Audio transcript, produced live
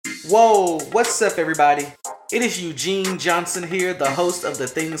Whoa, what's up, everybody? It is Eugene Johnson here, the host of the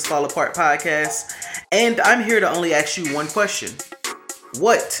Things Fall Apart podcast, and I'm here to only ask you one question.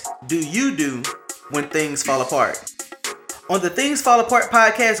 What do you do when things fall apart? On the Things Fall Apart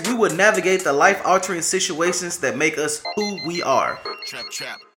podcast, we will navigate the life-altering situations that make us who we are.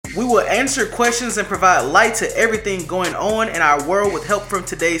 We will answer questions and provide light to everything going on in our world with help from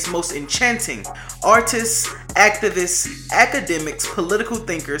today's most enchanting artists, activists, academics, political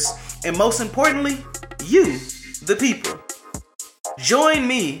thinkers, and most importantly, you, the people. Join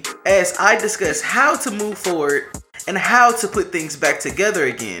me as I discuss how to move forward and how to put things back together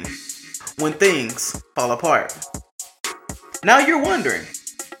again when things fall apart. Now you're wondering,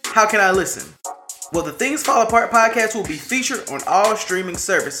 how can I listen? Well, the Things Fall Apart podcast will be featured on all streaming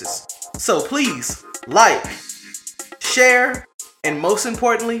services. So please, like, share, and most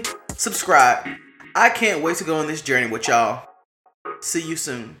importantly, subscribe. I can't wait to go on this journey with y'all. See you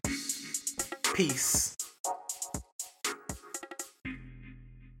soon. Peace.